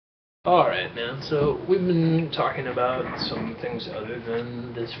Alright, man, so we've been talking about some things other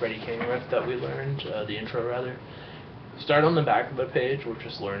than this Freddie King riff that we learned, the intro rather. Start on the back of the page, we're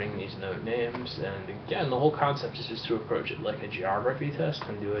just learning these note names, and again, the whole concept is just to approach it like a geography test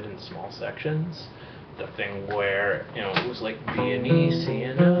and do it in small sections. The thing where, it was like B and E, C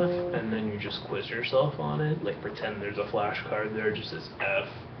and F, and then you just quiz yourself on it, like pretend there's a flashcard there, just says F,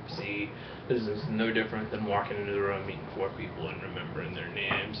 C. This is no different than walking into the room, meeting four people, and remembering their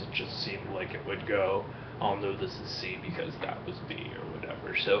names. It just seemed like it would go, I'll know this is C because that was B or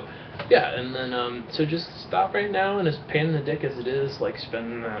whatever. So, yeah, and then, so just stop right now, and as pain in the dick as it is, like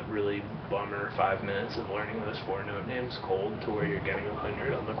spending that really bummer 5 minutes of learning those four note names cold to where you're getting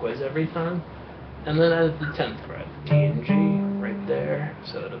 100 on the quiz every time. And then add the 10th fret, D and G, right there.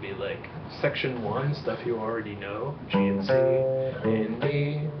 So it'll be like section 1, stuff you already know, G and C, A and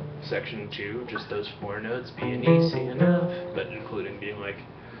D. Section 2, just those four notes, B and E, C and F, but including being like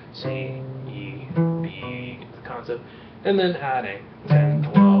C, E, B, the concept. And then adding 10,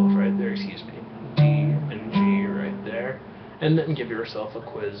 12, right there, excuse me, D and G right there. And then give yourself a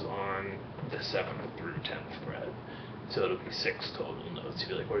quiz on the 7th through 10th fret. So it'll be 6 total notes.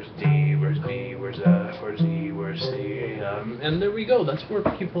 You'll be like, where's D, where's B, where's F, where's E, where's C, and there we go. That's where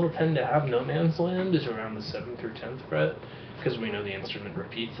people tend to have no man's land, is around the 7th through 10th fret, because we know the instrument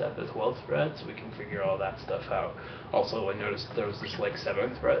repeats at the 12th fret, so we can figure all that stuff out. Also, I noticed there was this like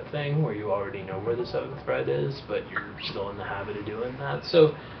 7th fret thing, where you already know where the 7th fret is, but you're still in the habit of doing that.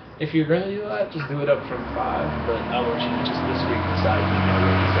 So if you're going to do that, just do it up from 5, but I want you to just this week decide to know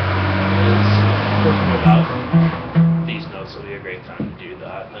where the 7th fret is. Working without these notes will be a great time to do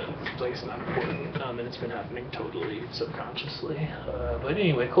that. It's not important, and it's been happening totally subconsciously. But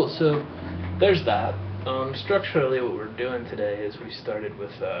anyway, cool. So there's that. Structurally, what we're doing today is we started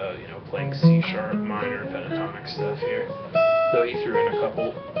with playing C sharp minor pentatonic stuff here, though he threw in a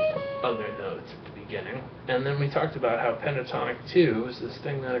couple other notes at the beginning, and then we talked about how pentatonic 2 is this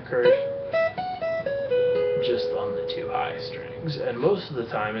thing that occurs just on the 2 high strings, and most of the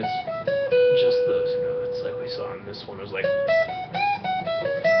time it's just those notes, like we saw in this one. It was like,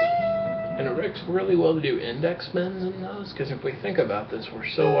 and it works really well to do index bends in those, because if we think about this, we're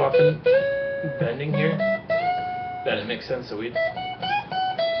so often bending here that it makes sense that we'd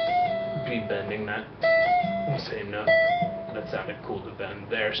be bending that same note. That sounded cool to bend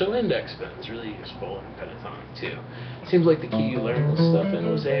there. So index bends really useful in pentatonic too. Seems like the key you learned this stuff in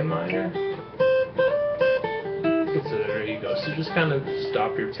was A minor. So there you go. So just kind of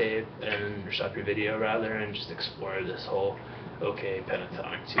stop your tape or stop your video rather, and just explore this whole okay,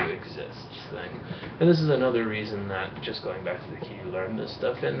 pentatonic 2 exists thing. And this is another reason that, just going back to the key you learned this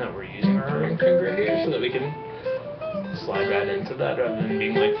stuff in, that we're using our ring finger here so that we can slide right into that rather than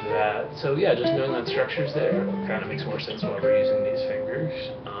being like that. So yeah, just knowing that structure's there kind of makes more sense why we're using these fingers.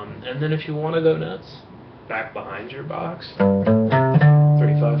 And then if you want to go nuts, back behind your box,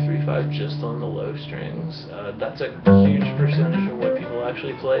 35-35 just on the low strings. That's a huge percentage of what people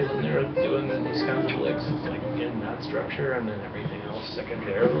actually play when they're doing these kinds of licks. It's like in that structure and then everything else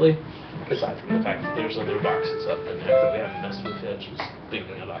secondarily. Aside from the fact that there's other boxes up in there that we haven't messed with yet, just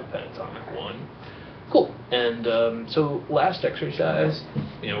thinking about pentatonic 1. Cool. And so last exercise,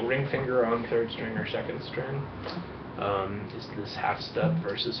 ring finger on 3rd string or 2nd string. Is this half step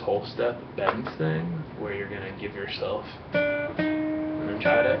versus whole step bend thing, where you're going to give yourself and then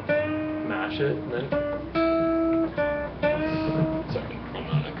try to match it, and then sorry, I'm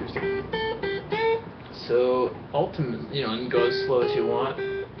on acoustic. So ultimately, and go as slow as you want.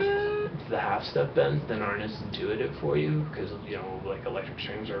 The half step bends then aren't as intuitive for you, because like electric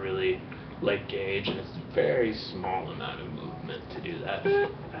strings are really light gauge, and it's a very small amount of movement to do that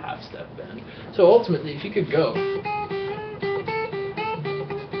half step bend. So ultimately, if you could go,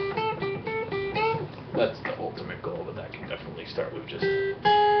 that's the ultimate goal, but that can definitely start with just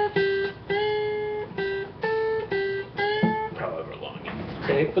however long it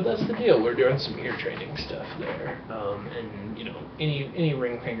take. But that's the deal. We're doing some ear training stuff there, and any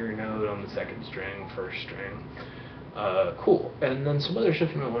ring finger note on the 2nd string, 1st string. Cool. And then some other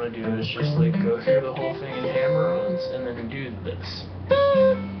stuff you might want to do is just like go through the whole thing in hammer-ons and then do this.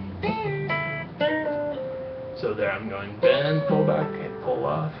 So there I'm going bend, pull back, pull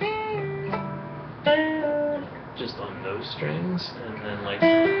off. Just on those strings, and then like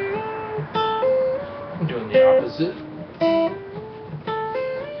doing the opposite.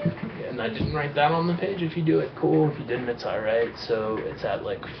 And I didn't write that on the page. If you do it, cool. If you didn't, it's alright. So it's at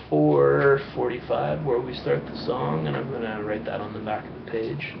like 4:45 where we start the song, and I'm gonna write that on the back of the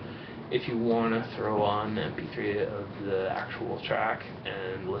page. If you want to throw on the MP3 of the actual track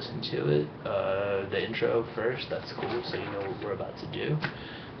and listen to it, the intro first, that's cool, so you know what we're about to do.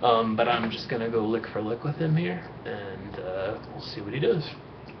 But I'm just gonna go lick for lick with him here, and we'll see what he does.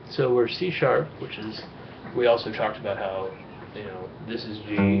 So we're C sharp, which is, we also talked about how, you know, this is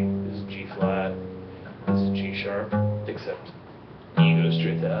G, this is G flat, this is G sharp, except E goes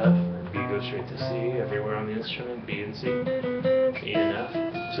straight to F, B goes straight to C, everywhere on the instrument, B and C, E and F.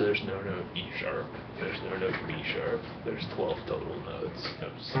 So there's no note E sharp, there's no note B sharp, there's 12 total notes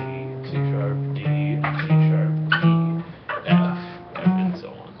of C, C sharp, D, G sharp, E, F, and so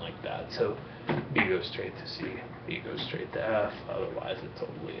on like that. So B goes straight to C, B goes straight to F, otherwise it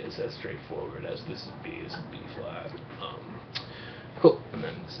totally is as straightforward as this is B, this is B flat. Cool, and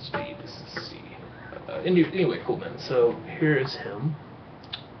then this is B, this is C. Anyway, cool, man. So here is him,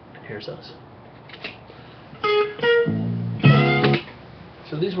 and here's us.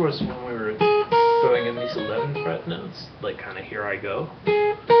 So these were when we were throwing in these 11th fret notes, like kind of here I go.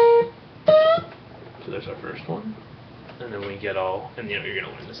 So there's our first one, and then we get all, and you know, you're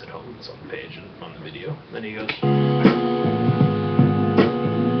gonna learn this at home. It's on the page and on the video. Then he goes.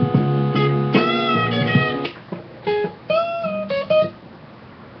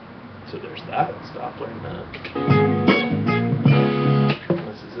 So there's that. Stop learning that.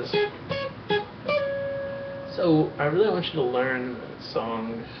 This is this. So I really want you to learn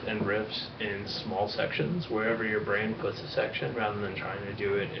songs and riffs in small sections, wherever your brain puts a section, rather than trying to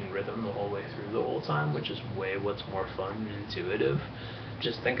do it in rhythm the whole way through the whole time, which is what's more fun and intuitive.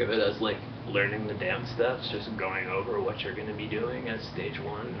 Just think of it as like learning the dance steps, just going over what you're going to be doing as stage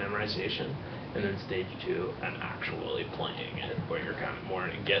 1, memorization, and then stage 2, and actually playing it, where you're kind of more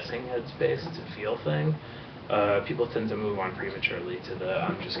in a guessing headspace. It's a feel thing. People tend to move on prematurely to the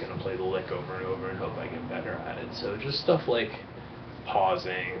I'm just going to play the lick over and over and hope I get better at it. So just stuff like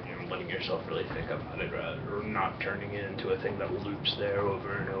pausing and letting yourself really think about it, or not turning it into a thing that loops there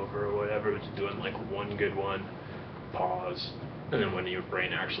over and over or whatever, but doing like one good one, pause, and then when your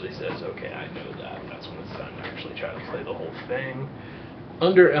brain actually says, okay, I know that, that's when it's time to actually try to play the whole thing.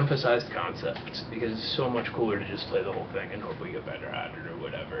 Underemphasized concept, because it's so much cooler to just play the whole thing and hope we get better at it or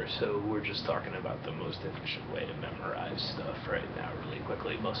whatever. So we're just talking about the most efficient way to memorize stuff right now, really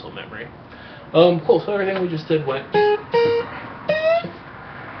quickly, muscle memory. Cool, so everything we just did went.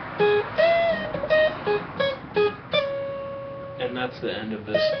 And that's the end of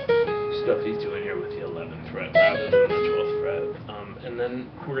this stuff he's doing here with the 11th fret rather than the 12th fret. And then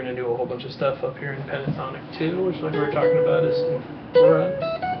we're going to do a whole bunch of stuff up here in pentatonic too, which like we were talking about is fret.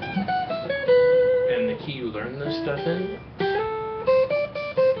 And the key you learn this stuff in,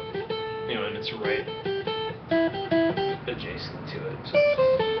 you know, and it's right adjacent to it. So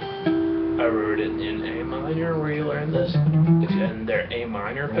I wrote it in A minor where you learn this, and their A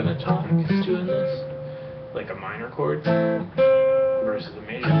minor pentatonic is doing this, like a minor chord versus a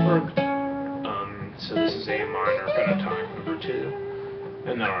major chord. So this is A minor pentatonic number 2.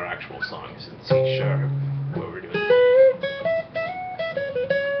 And then our actual song is in C sharp, where we're doing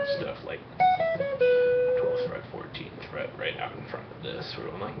stuff like 12th fret, 14th fret right out in front of this. We're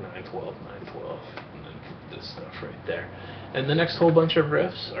doing like 9, 12, 9, 12, and then this stuff right there. And the next whole bunch of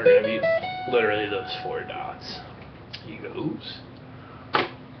riffs are going to be literally those 4 dots. He goes.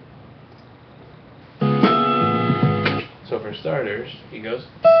 So for starters, he goes.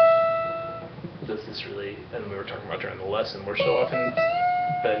 Does this really, and we were talking about during the lesson, we're so often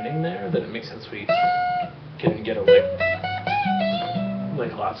bending there that it makes sense we can get a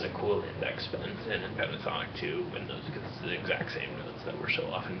like lots of cool index bends in pentatonic too, in those, because it's the exact same notes that we're so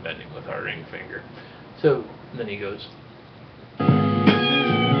often bending with our ring finger. So then he goes,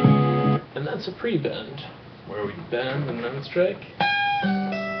 and that's a pre-bend, where we bend and then strike.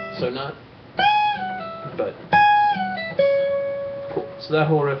 So not, but cool. So that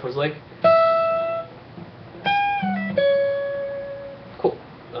whole riff was like.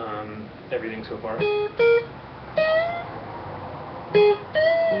 Everything so far.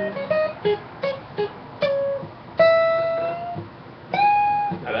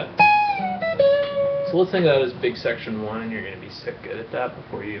 Not bad. So let's think of that as big section 1, and you're going to be sick good at that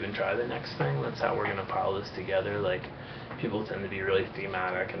before you even try the next thing. That's how we're going to pile this together. Like, people tend to be really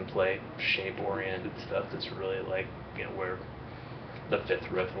thematic and play shape-oriented stuff that's really like, you know, where the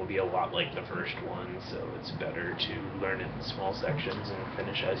 5th riff will be a lot like the first one, so it's better to learn it in small sections and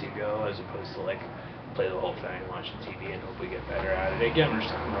finish as you go, as opposed to like play the whole thing, watching TV, and hope we get better at it. Again, we're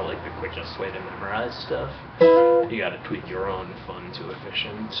just talking about like the quickest way to memorize stuff. You got to tweak your own fun to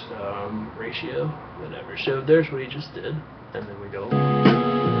efficient ratio, whatever. So there's what he just did, and then we go.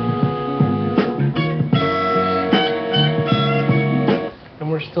 And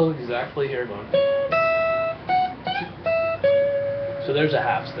we're still exactly here going. So there's a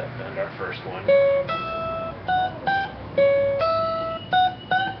half step bend, our first one.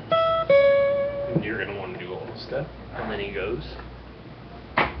 and then he goes.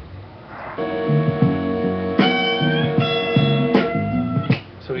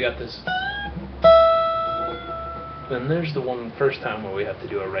 So we got this. Then there's the one first time where we have to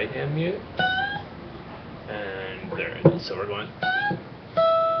do a right hand mute. And there it is. So we're going.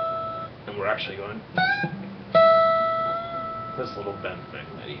 And we're actually going. This little bend thing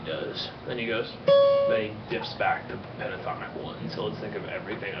that he does. Then he goes. Then he dips back to pentatonic 1. So let's think of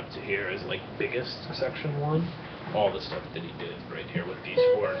everything up to here as like biggest section 1. All the stuff that he did right here with these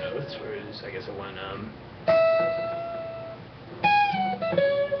 4 notes. Whereas I guess it went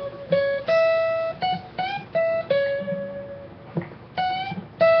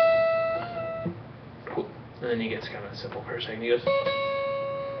cool. And then he gets kind of simple per second. He goes.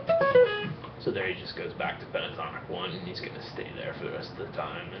 So there he just goes back to pentatonic 1, and he's going to stay there for the rest of the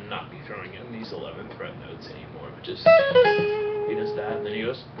time and not be throwing in these 11th fret notes anymore, but just he does that, and then he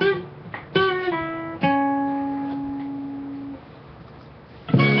goes.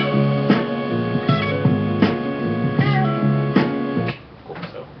 Cool,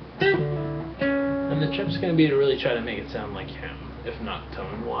 so. And the trip's going to be to really try to make it sound like him, if not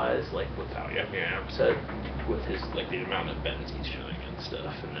tone-wise, like with how your amp set, with his, like the amount of bends he's showing and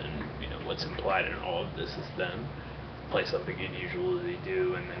stuff, and then, you know, what's implied in all of this is then play something unusual as they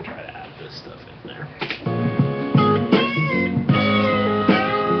do, and then try to add this stuff in there.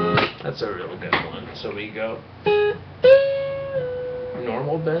 That's a real good one. So we go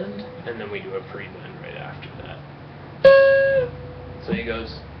normal bend, and then we do a pre-bend right after that. So he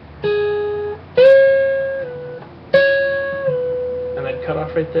goes. And I'd cut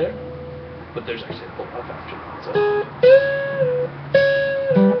off right there, but there's actually a pull off after that. So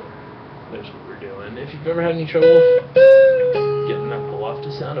there's what we're doing. If you've ever had any trouble getting that pull off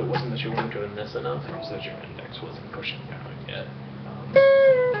to sound, it wasn't that you weren't doing this enough, it was that your index wasn't pushing down yet.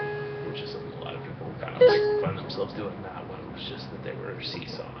 Which is something a lot of people kind of like find themselves doing that when it was just that they were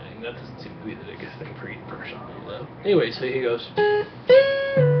seesawing. That doesn't seem to be the biggest thing for you personally, though. Anyway, so he goes.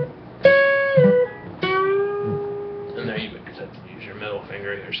 And there you would just have to use your middle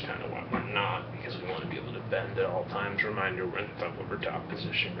finger. Here's kind of why we're not, because we want to be able to bend at all times. Reminder, we're in the thumb over top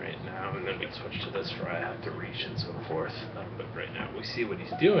position right now, and then we switch to this where I have to reach and so forth. But right now we see what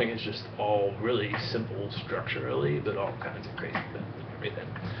he's doing is just all really simple structurally, but all kinds of crazy bends and everything.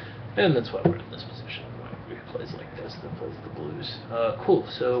 And that's why we're in this position. Why we plays like this, that plays the blues. Cool,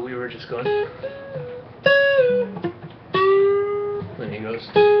 so we were just going. Then he goes.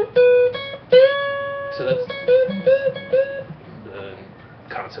 So that's the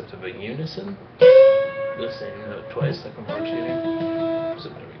concept of a unison. The same note twice, like a march shading. So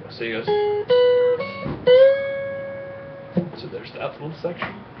there we go. So he goes. So there's that little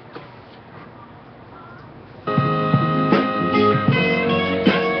section.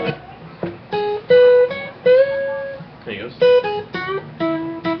 There he goes.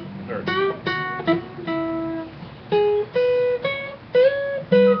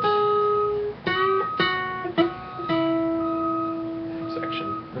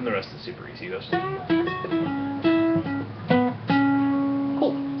 And the rest is super easy. He goes.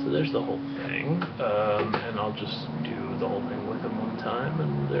 Cool. So there's the whole thing. And I'll just do the whole thing with him one time,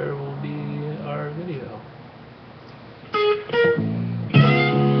 and there will be our video.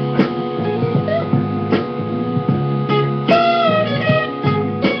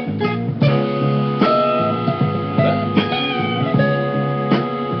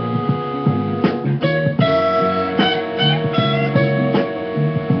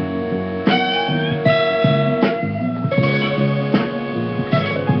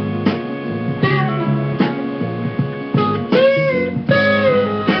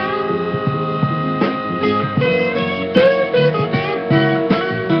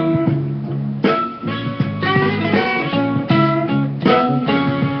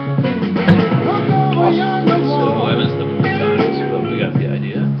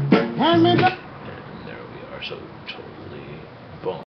 So